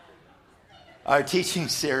Our teaching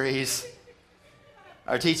series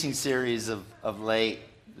of late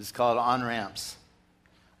is called On-Ramps.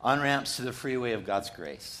 On-Ramps to the freeway of God's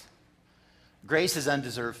grace. Grace is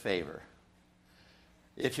undeserved favor.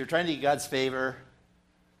 If you're trying to get God's favor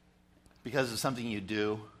because of something you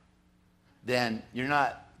do, then you're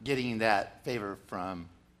not getting that favor from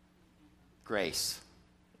grace.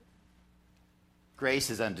 Grace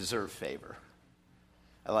is undeserved favor.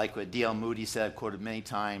 I like what D.L. Moody said, I've quoted many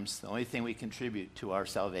times, the only thing we contribute to our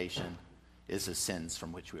salvation is the sins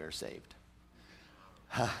from which we are saved.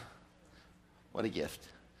 What a gift.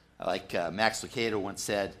 I like Max Lucado once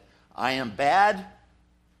said, I am bad,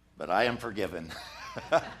 but I am forgiven.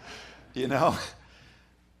 You know?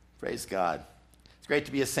 Praise God. It's great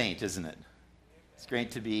to be a saint, isn't it? It's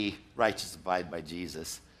great to be righteousified by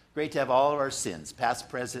Jesus. Great to have all of our sins, past,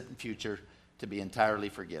 present, and future, to be entirely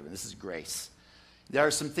forgiven. This is grace. There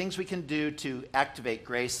are some things we can do to activate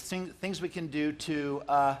grace, things we can do to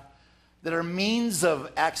that are means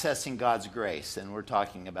of accessing God's grace, and we're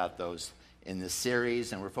talking about those in this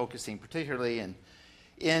series, and we're focusing particularly in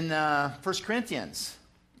 1 Corinthians.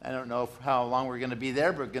 I don't know how long we're going to be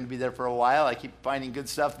there, but we're going to be there for a while. I keep finding good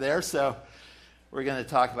stuff there, so we're going to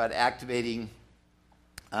talk about activating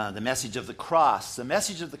the message of the cross. The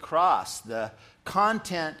message of the cross, the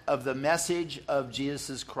content of the message of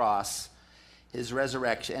Jesus' cross, his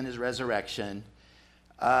resurrection,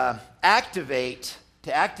 to activate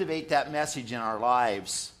that message in our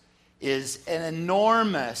lives is an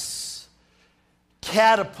enormous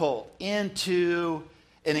catapult into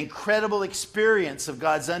an incredible experience of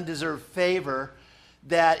God's undeserved favor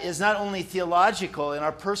that is not only theological in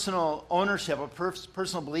our personal ownership, our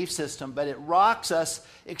personal belief system, but it rocks us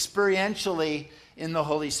experientially in the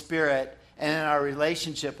Holy Spirit and in our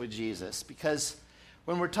relationship with Jesus. Because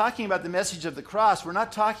when we're talking about the message of the cross, we're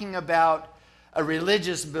not talking about a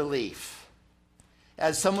religious belief.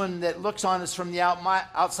 As someone that looks on us from the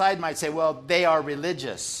outside might say, well, they are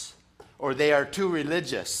religious, or they are too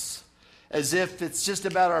religious, as if it's just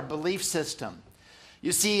about our belief system.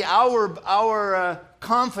 You see, our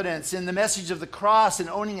confidence in the message of the cross and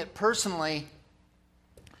owning it personally,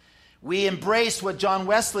 we embrace what John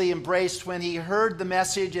Wesley embraced when he heard the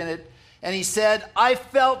message, and he said, I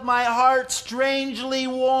felt my heart strangely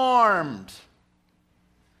warmed.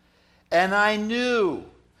 And I knew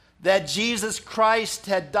that Jesus Christ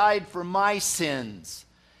had died for my sins,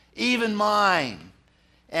 even mine.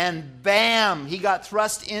 And bam, he got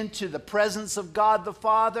thrust into the presence of God the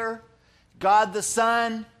Father, God the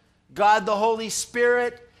Son, God the Holy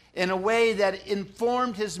Spirit, in a way that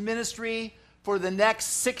informed his ministry for the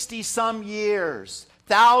next 60-some years.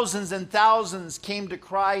 Thousands and thousands came to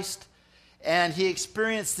Christ, and he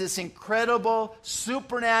experienced this incredible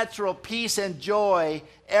supernatural peace and joy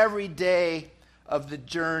every day of the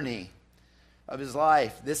journey of his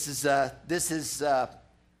life. This is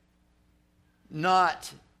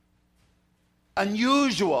not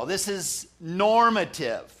unusual. This is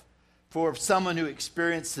normative for someone who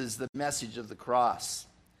experiences the message of the cross.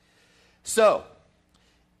 So,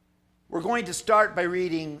 we're going to start by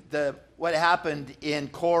reading what happened in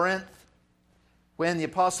Corinth when the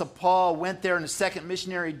Apostle Paul went there on a second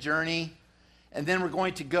missionary journey, and then we're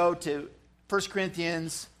going to go to 1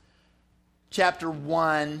 Corinthians chapter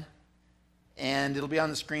 1, and it'll be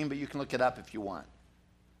on the screen, but you can look it up if you want.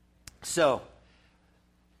 So,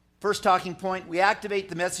 first talking point, we activate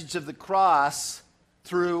the message of the cross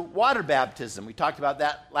through water baptism. We talked about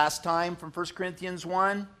that last time from 1 Corinthians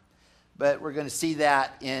 1, but we're going to see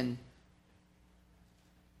that in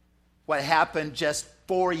what happened just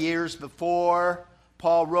 4 years before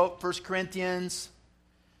Paul wrote 1 Corinthians.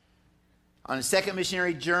 On a second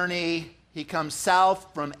missionary journey, he comes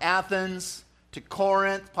south from Athens to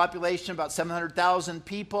Corinth, population about 700,000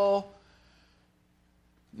 people,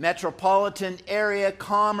 metropolitan area,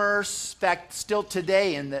 commerce. In fact, still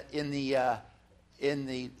today in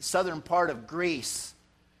the southern part of Greece,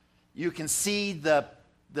 you can see the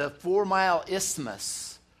 4-mile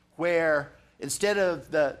isthmus where instead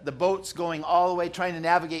of the boats going all the way trying to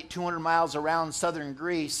navigate 200 miles around southern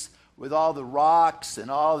Greece with all the rocks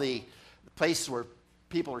and all the places where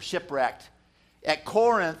people are shipwrecked, at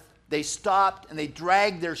Corinth, they stopped and they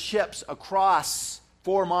dragged their ships across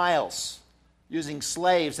 4 miles using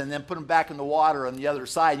slaves and then put them back in the water on the other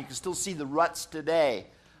side. You can still see the ruts today,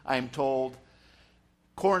 I'm told.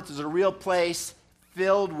 Corinth is a real place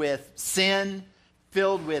filled with sin,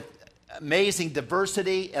 filled with amazing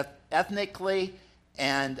diversity ethnically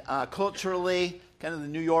and culturally, kind of the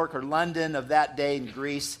New York or London of that day in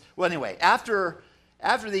Greece. Well, anyway, after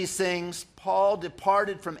these things, Paul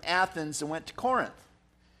departed from Athens and went to Corinth.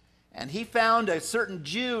 And he found a certain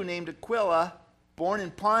Jew named Aquila, born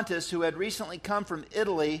in Pontus, who had recently come from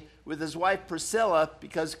Italy with his wife Priscilla,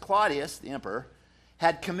 because Claudius, the emperor,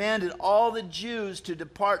 had commanded all the Jews to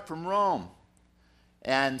depart from Rome.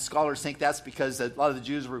 And scholars think that's because a lot of the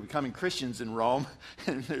Jews were becoming Christians in Rome,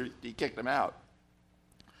 and he kicked them out.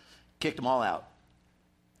 Kicked them all out.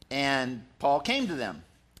 And Paul came to them.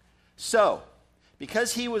 So,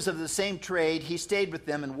 because he was of the same trade, he stayed with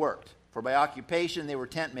them and worked. For by occupation they were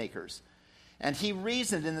tent makers. And he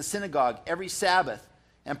reasoned in the synagogue every Sabbath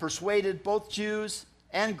and persuaded both Jews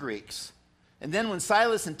and Greeks. And then when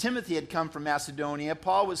Silas and Timothy had come from Macedonia,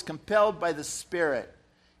 Paul was compelled by the Spirit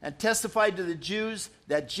and testified to the Jews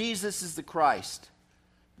that Jesus is the Christ,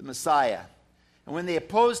 the Messiah. And when they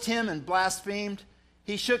opposed him and blasphemed,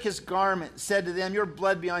 he shook his garment and said to them, "Your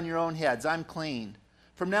blood be on your own heads. I'm clean.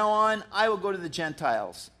 From now on, I will go to the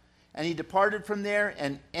Gentiles." And he departed from there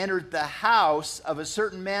and entered the house of a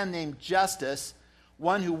certain man named Justus,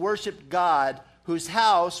 one who worshiped God, whose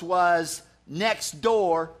house was next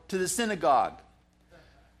door to the synagogue.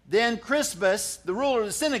 Then Crispus, the ruler of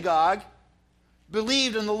the synagogue,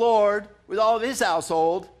 believed in the Lord with all of his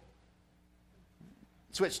household.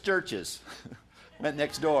 Switched churches. Went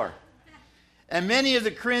next door. And many of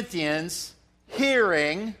the Corinthians,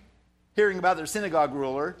 hearing about their synagogue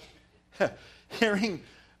ruler, hearing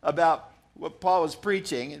about what Paul was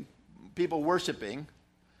preaching and people worshiping,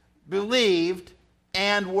 believed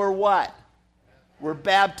and were what? Were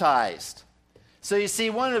baptized. So you see,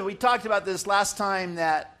 we talked about this last time,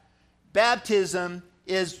 that baptism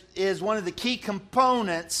is one of the key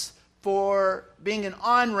components for being an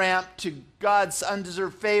on-ramp to God's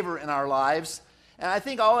undeserved favor in our lives. And I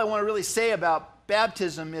think all I want to really say about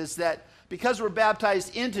baptism is that because we're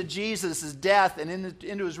baptized into Jesus' death and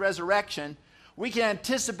into his resurrection, we can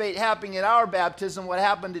anticipate happening at our baptism what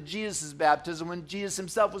happened to Jesus' baptism when Jesus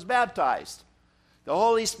himself was baptized. The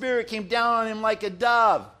Holy Spirit came down on him like a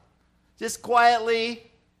dove, just quietly,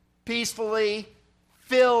 peacefully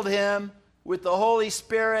filled him with the Holy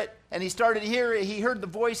Spirit, and he heard the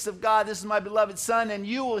voice of God, "This is my beloved Son," and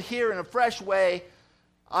you will hear in a fresh way,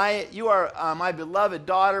 you are my beloved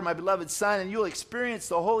daughter, my beloved son, and you'll experience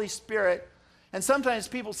the Holy Spirit. And sometimes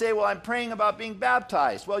people say, "Well, I'm praying about being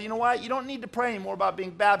baptized." Well, you know what? You don't need to pray anymore about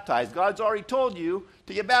being baptized. God's already told you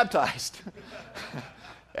to get baptized.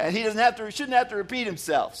 And he shouldn't have to repeat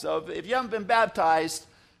himself. So if you haven't been baptized,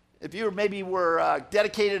 if you maybe were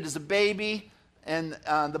dedicated as a baby, and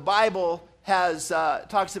the Bible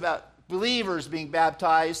talks about believers being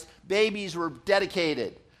baptized, babies were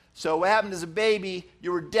dedicated. So what happened as a baby,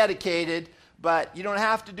 you were dedicated, but you don't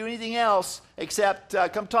have to do anything else except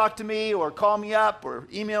come talk to me or call me up or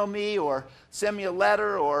email me or send me a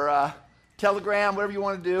letter or telegram, whatever you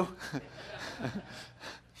want to do.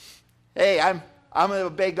 Hey, I'm going to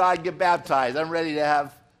obey God and get baptized. I'm ready to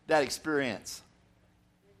have that experience.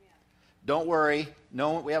 Don't worry.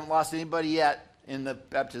 No, we haven't lost anybody yet in the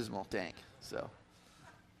baptismal tank.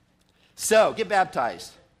 So get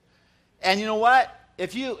baptized. And you know what?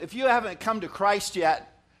 If you haven't come to Christ yet,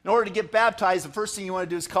 in order to get baptized, the first thing you want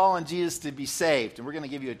to do is call on Jesus to be saved. And we're going to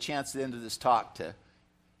give you a chance at the end of this talk to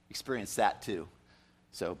experience that too.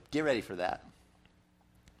 So get ready for that.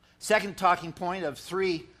 Second talking point of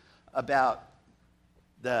 3 about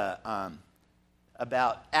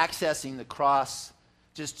accessing the cross.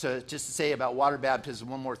 Just to say about water baptism,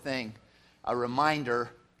 one more thing. A reminder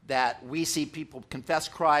that we see people confess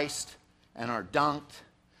Christ and are dunked.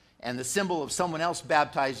 And the symbol of someone else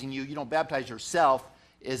baptizing you don't baptize yourself,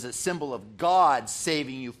 is a symbol of God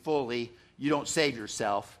saving you fully. You don't save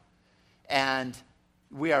yourself. And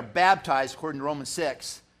we are baptized, according to Romans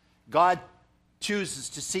 6. God chooses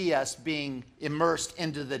to see us being immersed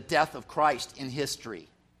into the death of Christ in history.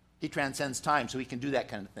 He transcends time, so he can do that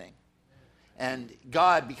kind of thing. And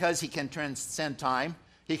God, because he can transcend time,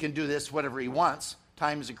 he can do this whatever he wants.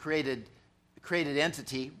 Time is a created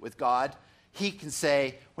entity with God. He can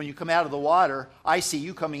say, when you come out of the water, I see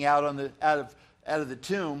you coming out of the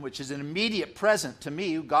tomb, which is an immediate present to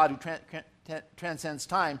me. God, who transcends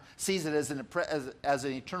time, sees it as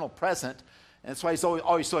an eternal present. And that's why he's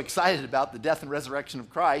always so excited about the death and resurrection of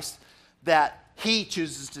Christ, that he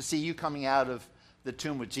chooses to see you coming out of the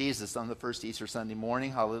tomb with Jesus on the first Easter Sunday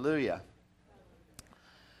morning. Hallelujah.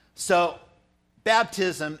 So,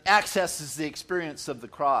 baptism accesses the experience of the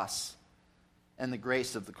cross and the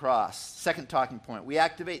grace of the cross. Second talking point. We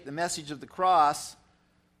activate the message of the cross.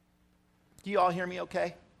 Do you all hear me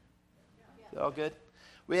okay? Yeah. All good?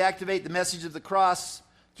 We activate the message of the cross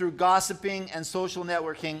through gossiping and social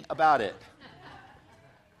networking about it.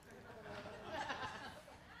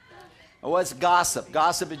 What's gossip?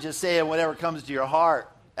 Gossip is just saying whatever comes to your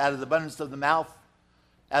heart Out of the abundance of the mouth,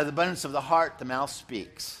 out of the abundance of the heart, the mouth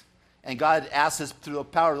speaks. And God asks us through the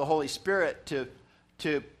power of the Holy Spirit to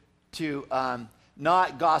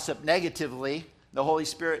not gossip negatively. The Holy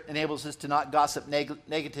Spirit enables us to not gossip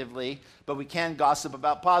negatively, but we can gossip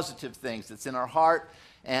about positive things that's in our heart.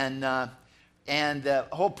 And the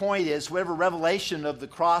whole point is, whatever revelation of the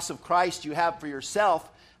cross of Christ you have for yourself,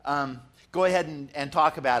 go ahead and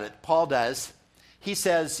talk about it. Paul does. He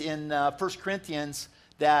says in 1 Corinthians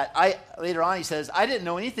that later on he says, I didn't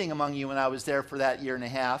know anything among you when I was there for that year and a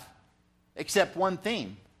half, except one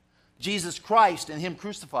thing, Jesus Christ and him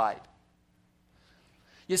crucified.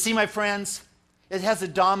 You see, my friends, it has a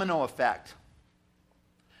domino effect.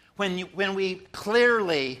 When we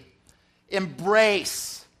clearly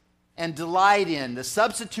embrace and delight in the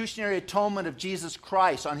substitutionary atonement of Jesus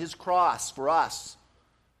Christ on his cross for us,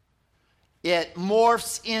 it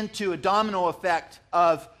morphs into a domino effect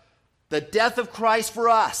of the death of Christ for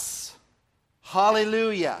us.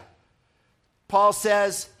 Hallelujah. Paul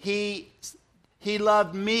says he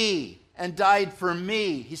loved me and died for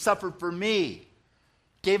me. He suffered for me,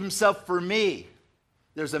 gave himself for me.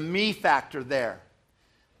 There's a me factor there.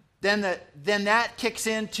 Then that kicks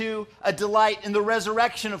into a delight in the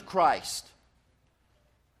resurrection of Christ.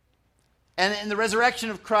 And in the resurrection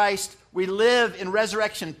of Christ, we live in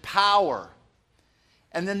resurrection power.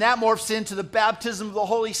 And then that morphs into the baptism of the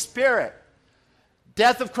Holy Spirit.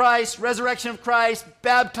 Death of Christ, resurrection of Christ,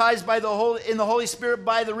 baptized in the Holy Spirit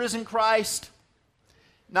by the risen Christ.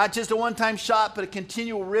 Not just a one-time shot, but a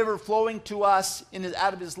continual river flowing to us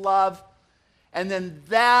out of his love. And then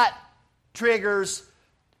that triggers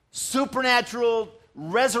supernatural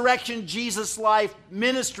resurrection Jesus life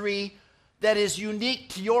ministry that is unique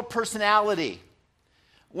to your personality.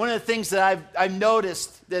 One of the things that I've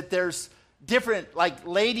noticed that there's different, like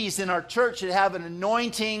ladies in our church that have an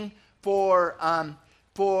anointing for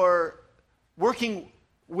working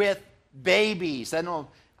with babies.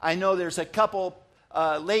 I know there's a couple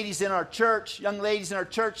ladies in our church, young ladies in our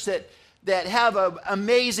church that have an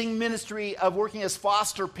amazing ministry of working as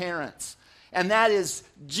foster parents. And that is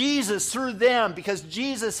Jesus through them, because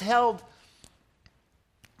Jesus held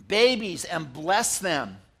babies and blessed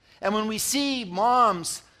them. And when we see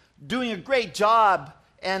moms doing a great job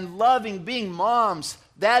and loving being moms,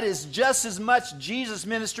 that is just as much Jesus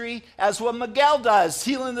ministry as what Miguel does,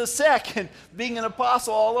 healing the sick and being an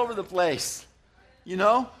apostle all over the place. You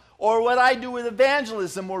know? Or what I do with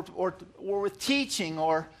evangelism or with teaching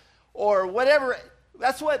or whatever.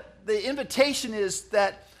 That's what the invitation is,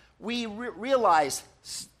 that we realize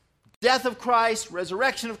death of Christ,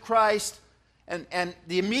 resurrection of Christ, and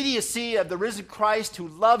the immediacy of the risen Christ who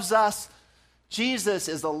loves us. Jesus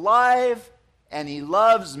is alive and he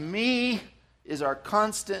loves me is our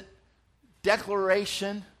constant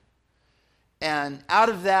declaration. And out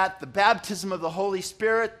of that, the baptism of the Holy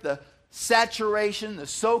Spirit, the saturation, the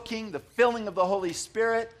soaking, the filling of the Holy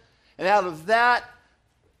Spirit. And out of that,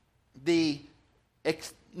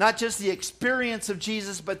 not just the experience of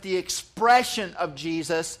Jesus, but the expression of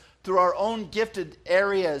Jesus through our own gifted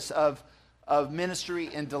areas of ministry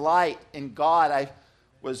and delight in God. I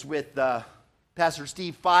was with Pastor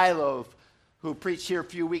Steve Philo, who preached here a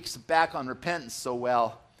few weeks back on repentance so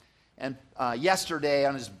well. And yesterday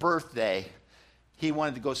on his birthday, he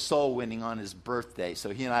wanted to go soul winning on his birthday.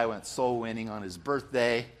 So he and I went soul winning on his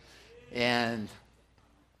birthday. And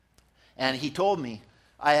he told me,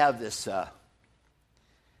 I had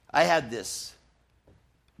this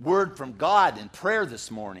word from God in prayer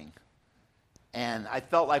this morning. And I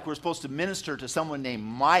felt like we were supposed to minister to someone named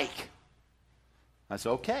Mike. I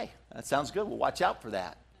said, okay, that sounds good. We'll watch out for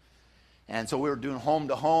that. And so we were doing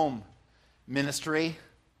home-to-home ministry.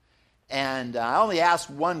 And I only asked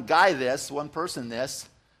one person this,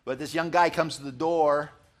 but this young guy comes to the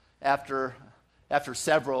door after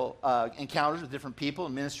several encounters with different people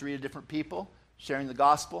and ministry to different people, sharing the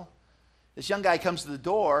gospel. This young guy comes to the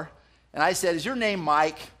door, and I said, is your name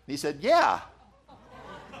Mike? And he said, yeah.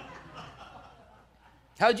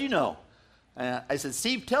 How'd you know? And I said,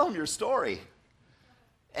 Steve, tell him your story.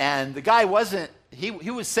 And the guy he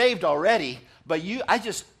was saved already, but I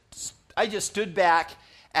just stood back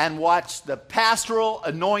and watched the pastoral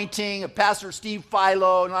anointing of Pastor Steve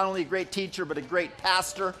Philo, not only a great teacher, but a great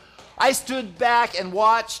pastor. I stood back and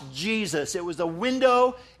watched Jesus. It was a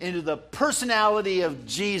window into the personality of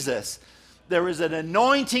Jesus. There was an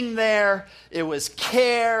anointing there. It was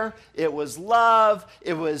care. It was love.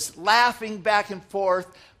 It was laughing back and forth.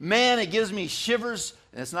 Man, it gives me shivers,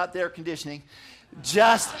 and it's not the air conditioning.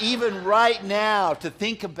 Just even right now to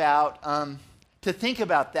think about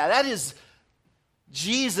that. That is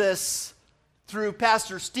Jesus through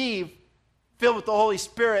Pastor Steve filled with the Holy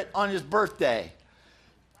Spirit on his birthday.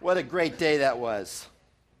 What a great day that was.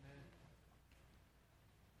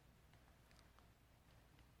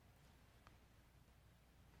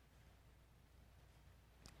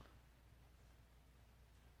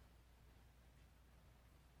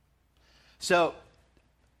 So,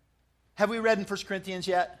 have we read in 1 Corinthians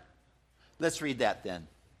yet? Let's read that then.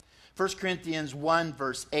 1 Corinthians 1,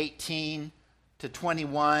 verse 18 to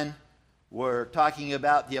 21, we're talking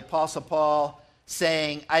about the Apostle Paul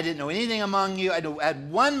saying, I didn't know anything among you. I had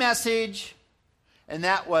one message, and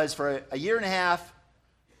that was for a year and a half,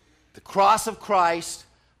 the cross of Christ,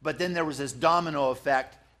 but then there was this domino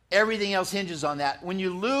effect. Everything else hinges on that. When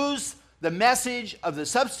you lose the message of the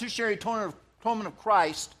substitutionary atonement of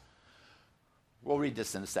Christ, we'll read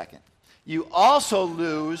this in a second. You also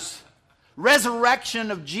lose resurrection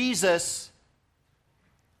of Jesus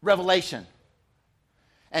revelation.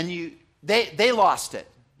 And they lost it.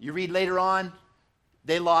 You read later on,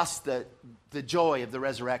 they lost the joy of the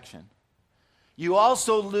resurrection. You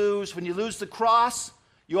also lose, when you lose the cross,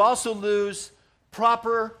 you also lose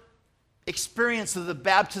proper experience of the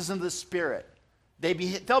baptism of the Spirit. They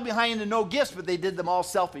fell behind in no gifts, but they did them all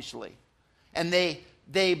selfishly. And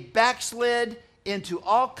they backslid into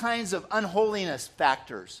all kinds of unholiness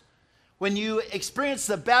factors. When you experience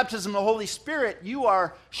the baptism of the Holy Spirit, you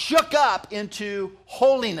are shook up into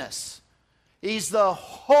holiness. He's the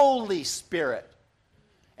Holy Spirit.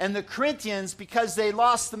 And the Corinthians, because they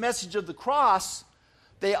lost the message of the cross,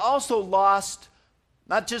 they also lost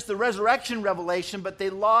not just the resurrection revelation, but they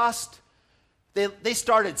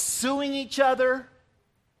started suing each other.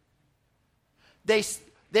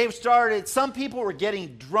 Some people were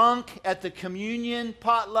getting drunk at the communion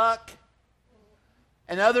potluck,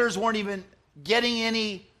 and others weren't even getting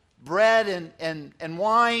any bread and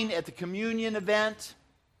wine at the communion event.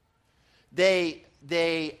 There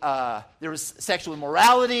was sexual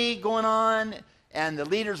immorality going on, and the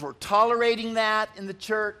leaders were tolerating that in the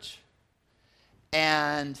church.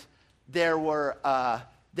 And there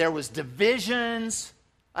was divisions.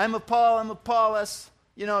 I'm of Paul, I'm of Apollos,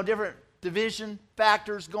 different division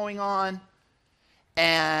factors going on.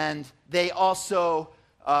 And they also,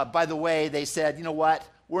 by the way, they said, you know what?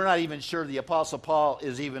 We're not even sure the Apostle Paul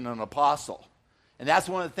is even an apostle. And that's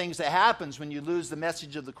one of the things that happens when you lose the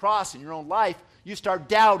message of the cross in your own life. You start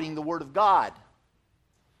doubting the Word of God.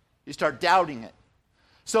 You start doubting it.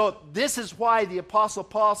 So this is why the Apostle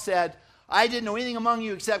Paul said, I didn't know anything among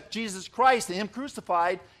you except Jesus Christ and Him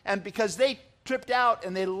crucified. And because they tripped out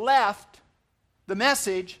and they left the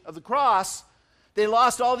message of the cross, they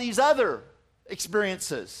lost all these other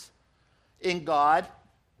experiences in God.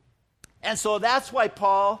 And so that's why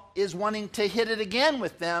Paul is wanting to hit it again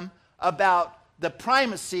with them about the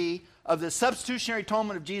primacy of the substitutionary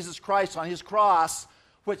atonement of Jesus Christ on his cross,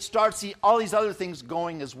 which starts all these other things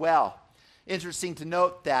going as well. Interesting to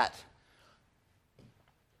note that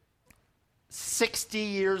 60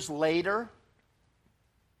 years later,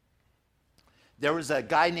 there was a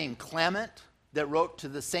guy named Clement that wrote to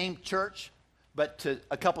the same church, but to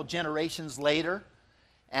a couple generations later,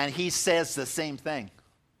 and he says the same thing,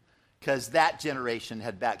 because that generation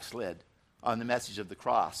had backslid on the message of the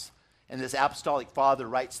cross. And this apostolic father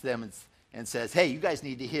writes to them and says, hey, you guys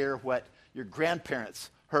need to hear what your grandparents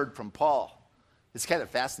heard from Paul. It's kind of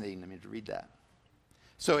fascinating to me to read that.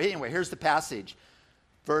 So anyway, here's the passage.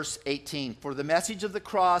 Verse 18, for the message of the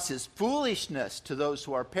cross is foolishness to those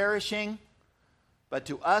who are perishing, but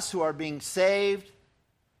to us who are being saved,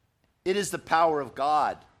 it is the power of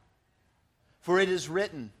God. For it is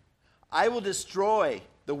written, I will destroy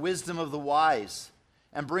the wisdom of the wise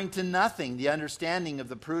and bring to nothing the understanding of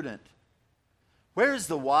the prudent. Where is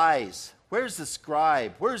the wise? Where is the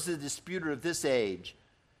scribe? Where is the disputer of this age?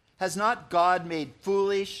 Has not God made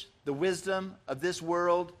foolish the wisdom of this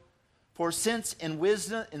world? For since in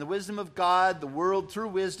the wisdom of God, the world through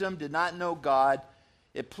wisdom did not know God,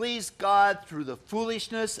 it pleased God through the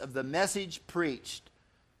foolishness of the message preached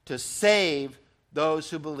to save those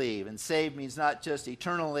who believe. And save means not just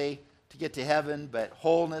eternally to get to heaven, but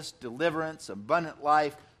wholeness, deliverance, abundant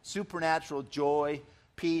life, supernatural joy,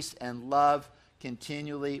 peace, and love,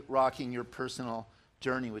 continually rocking your personal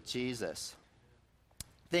journey with Jesus.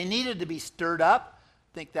 They needed to be stirred up.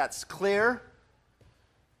 I think that's clear.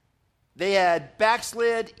 They had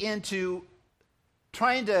backslid into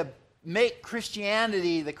trying to make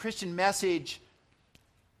Christianity, the Christian message,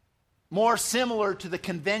 more similar to the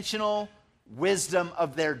conventional wisdom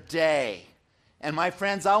of their day. And my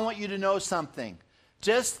friends, I want you to know something.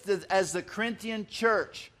 Just as the Corinthian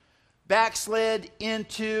church backslid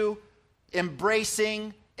into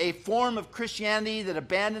embracing a form of Christianity that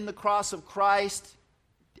abandoned the cross of Christ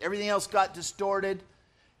everything else got distorted.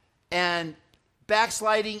 And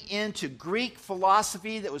backsliding into Greek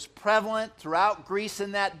philosophy that was prevalent throughout Greece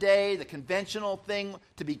in that day. The conventional thing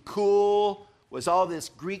to be cool was all this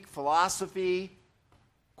Greek philosophy,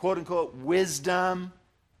 quote-unquote wisdom.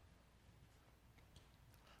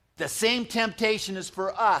 The same temptation is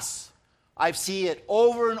for us. I see it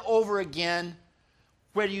over and over again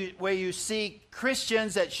where you see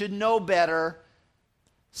Christians that should know better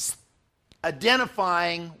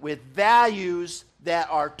identifying with values that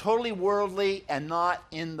are totally worldly and not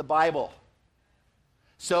in the Bible.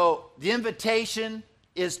 So the invitation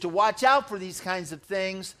is to watch out for these kinds of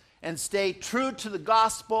things and stay true to the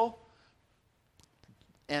gospel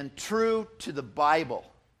and true to the Bible.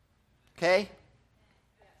 Okay?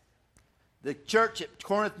 The church at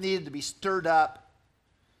Corinth needed to be stirred up.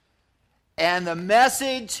 And the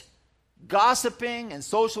message, gossiping and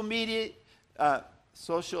social mediating,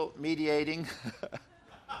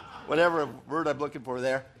 whatever word I'm looking for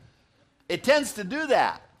there, it tends to do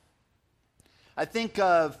that. I think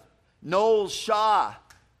of Noel Shaw.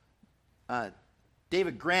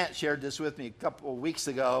 David Grant shared this with me a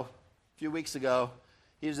few weeks ago.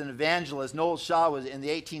 He was an evangelist. Noel Shaw was in the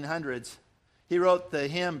 1800s. He wrote the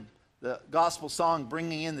hymn, the gospel song,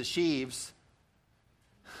 Bringing in the Sheaves.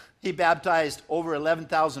 He baptized over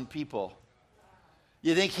 11,000 people.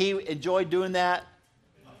 You think he enjoyed doing that?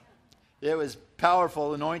 It was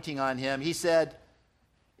powerful anointing on him. He said,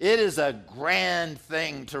 "It is a grand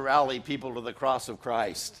thing to rally people to the cross of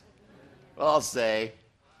Christ." Well, I'll say.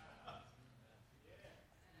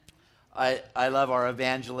 I love our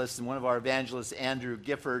evangelists, and one of our evangelists, Andrew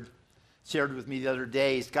Gifford, shared with me the other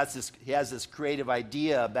day. He has this creative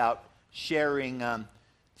idea about sharing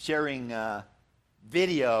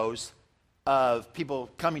videos of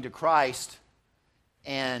people coming to Christ,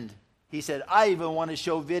 and he said, "I even want to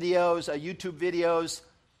show videos, YouTube videos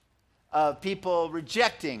of people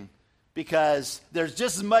rejecting, because there's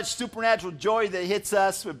just as much supernatural joy that hits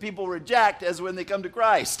us when people reject as when they come to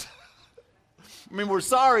Christ." I mean, we're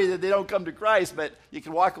sorry that they don't come to Christ, but you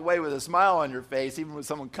can walk away with a smile on your face even when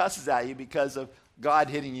someone cusses at you because of God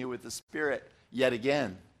hitting you with the Spirit yet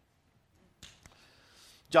again.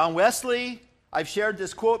 John Wesley, I've shared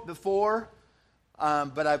this quote before,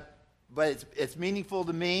 but it's meaningful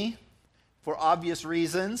to me for obvious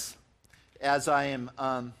reasons, as I am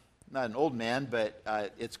not an old man, but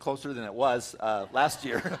it's closer than it was last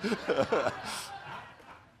year.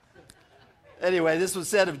 Anyway, this was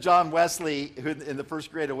said of John Wesley, who in the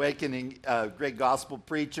First Great Awakening, great gospel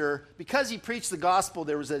preacher. Because he preached the gospel,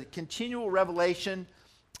 there was a continual revelation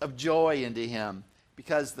of joy into him.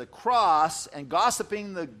 Because the cross and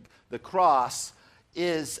gossiping the cross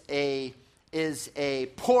is a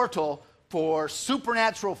portal for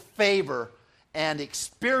supernatural favor and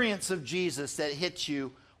experience of Jesus that hits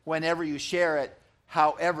you whenever you share it,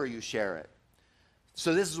 however you share it.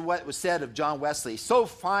 So this is what was said of John Wesley: "So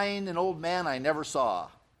fine an old man I never saw.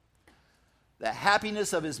 The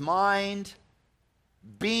happiness of his mind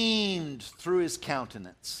beamed through his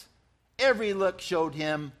countenance. Every look showed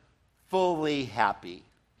him fully happy."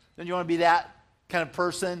 Don't you want to be that kind of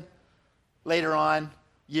person later on,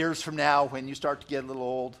 years from now, when you start to get a little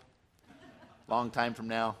old? Long time from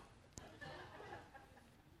now.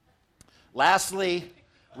 Lastly,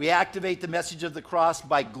 we activate the message of the cross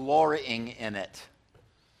by glorying in it.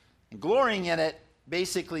 And glorying in it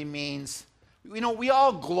basically means, we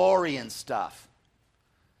all glory in stuff.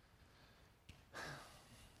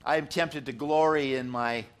 I am tempted to glory in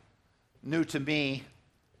my new to me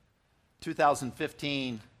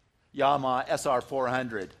 2015 Yamaha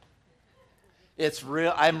SR400.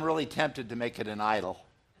 I'm really tempted to make it an idol.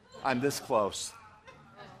 I'm this close.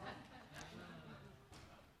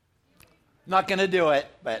 Not going to do it,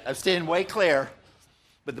 but I'm staying way clear.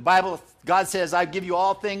 But the Bible, God says, "I give you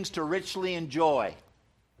all things to richly enjoy."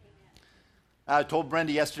 I told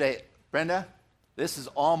Brenda yesterday, "Brenda, this is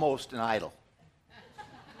almost an idol.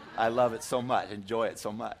 I love it so much, enjoy it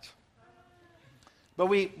so much." But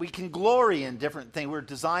we can glory in different things. We're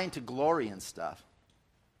designed to glory in stuff.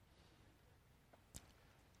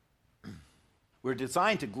 We're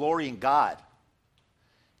designed to glory in God.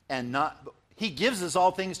 And He gives us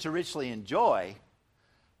all things to richly enjoy,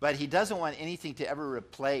 but He doesn't want anything to ever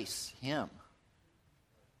replace Him.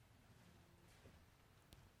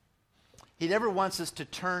 He never wants us to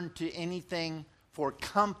turn to anything for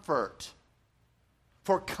comfort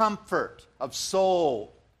of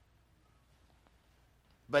soul,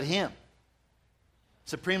 but Him,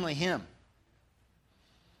 supremely Him.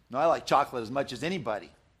 No, I like chocolate as much as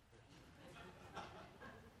anybody.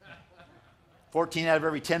 14 out of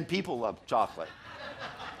every 10 people love chocolate.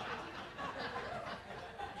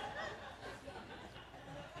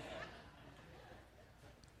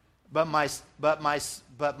 but my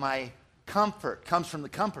comfort comes from the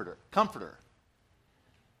comforter.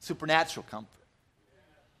 Supernatural comfort.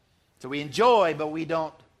 So we enjoy, but we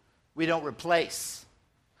don't replace.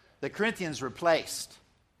 The Corinthians replaced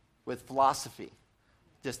with philosophy.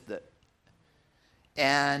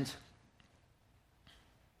 And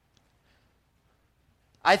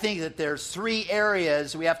I think that there's 3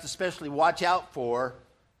 areas we have to especially watch out for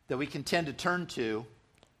that we can tend to turn to.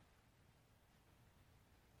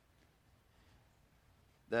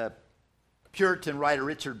 The Puritan writer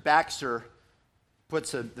Richard Baxter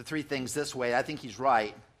puts the 3 things this way. I think he's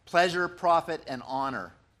right. Pleasure, profit, and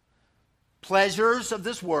honor. Pleasures of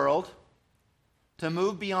this world, to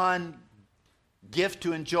move beyond gift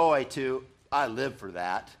to enjoy to I live for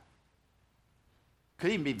that.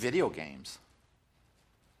 Could even be video games.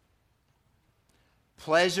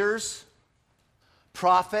 Pleasures,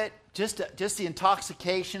 profit, just the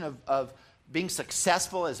intoxication of being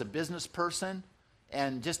successful as a business person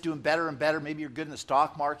and just doing better and better. Maybe you're good in the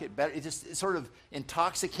stock market. Better, it's sort of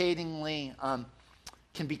intoxicatingly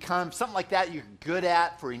can become something like that you're good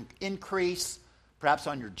at for increase, perhaps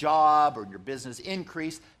on your job or your business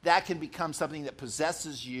increase. That can become something that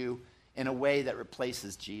possesses you in a way that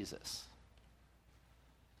replaces Jesus.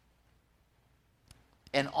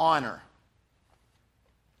 And honor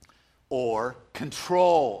or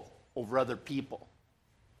control over other people.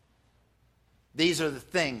 These are the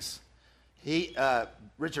things.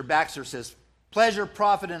 Richard Baxter says, pleasure,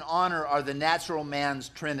 profit, and honor are the natural man's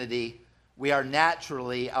trinity. We are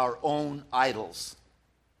naturally our own idols.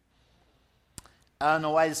 I don't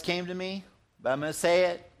know why this came to me, but I'm going to say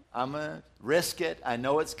it. I'm going to risk it. I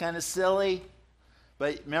know it's kind of silly,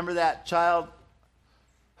 but remember that childhood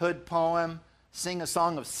poem, Sing a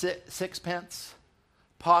Song of Sixpence,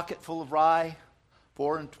 pocket full of rye,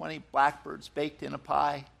 4 and 20 blackbirds baked in a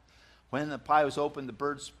pie. When the pie was opened, the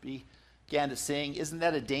birds began to sing. Isn't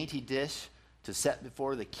that a dainty dish to set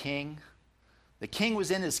before the king? The king was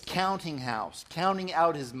in his counting house, counting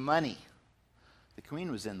out his money. The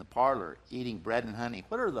queen was in the parlor, eating bread and honey.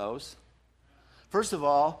 What are those? First of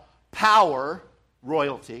all, power,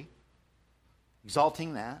 royalty,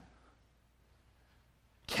 exalting that.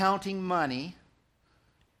 Counting money,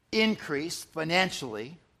 increase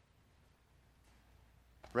financially.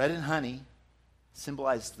 Bread and honey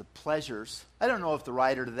symbolize the pleasures. I don't know if the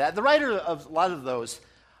writer of a lot of those,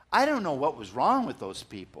 I don't know what was wrong with those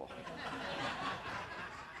people.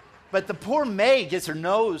 But the poor maid gets her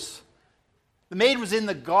nose. The maid was in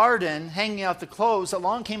the garden hanging out the clothes.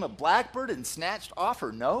 Along came a blackbird and snatched off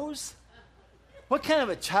her nose. What kind of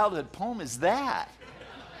a childhood poem is that?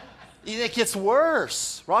 It gets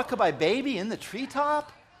worse. Rockabye baby in the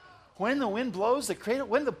treetop. When the wind blows, the cradle,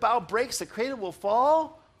 when the bough breaks, the cradle will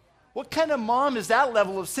fall. What kind of mom is that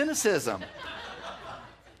level of cynicism?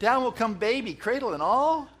 Down will come baby, cradle and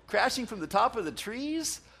all, crashing from the top of the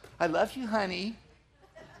trees. I love you, honey.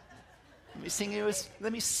 Let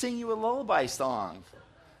me sing you a lullaby song.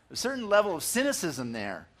 A certain level of cynicism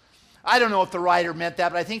there. I don't know if the writer meant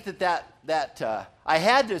that, but I think that I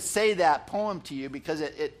had to say that poem to you because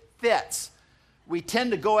it fits. We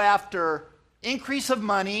tend to go after increase of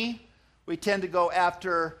money. We tend to go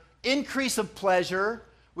after increase of pleasure.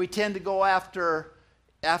 We tend to go after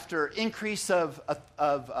increase of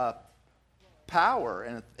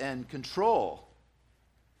power and control.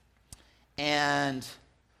 And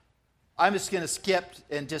I'm just going to skip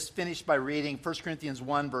and just finish by reading 1 Corinthians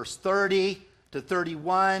 1, verse 30 to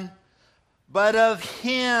 31. But of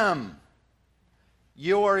him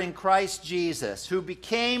you are in Christ Jesus, who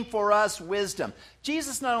became for us wisdom.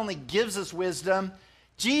 Jesus not only gives us wisdom,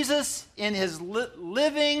 Jesus in his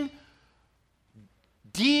living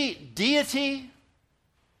deity,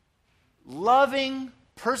 loving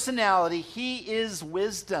personality, he is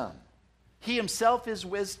wisdom. He himself is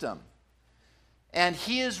wisdom. And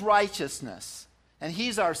he is righteousness. And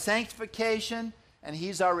he's our sanctification, and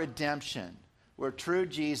he's our redemption. We're true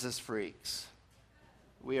Jesus freaks.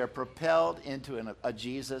 We are propelled into a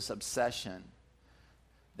Jesus obsession.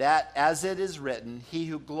 That, as it is written, he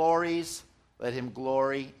who glories, let him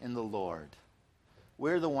glory in the Lord.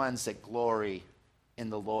 We're the ones that glory in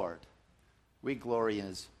the Lord. We glory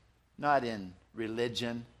not in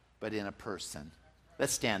religion, but in a person.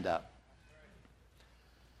 Let's stand up.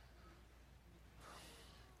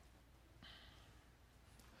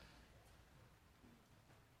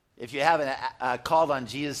 If you haven't called on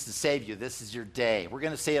Jesus to save you, this is your day. We're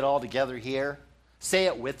going to say it all together here. Say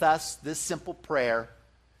it with us, this simple prayer,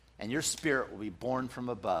 and your spirit will be born from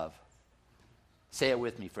above. Say it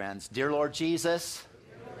with me, friends. Dear Lord Jesus,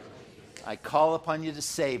 I call upon you to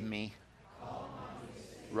save me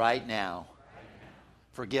right now.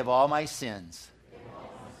 Forgive all my sins.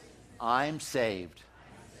 I'm saved.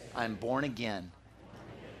 I'm born again.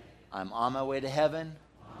 I'm on my way to heaven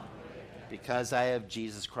because I have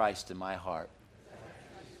Jesus Christ in my heart.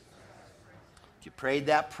 If you prayed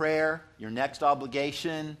that prayer, your next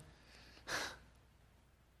obligation,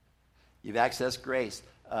 you've accessed grace.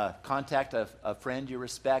 Contact a friend you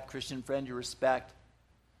respect, Christian friend you respect.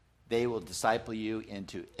 They will disciple you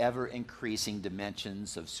into ever-increasing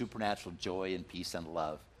dimensions of supernatural joy and peace and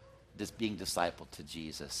love. Just being discipled to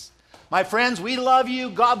Jesus. My friends, we love you.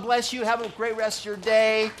 God bless you. Have a great rest of your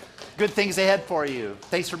day. Good things ahead for you.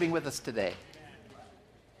 Thanks for being with us today.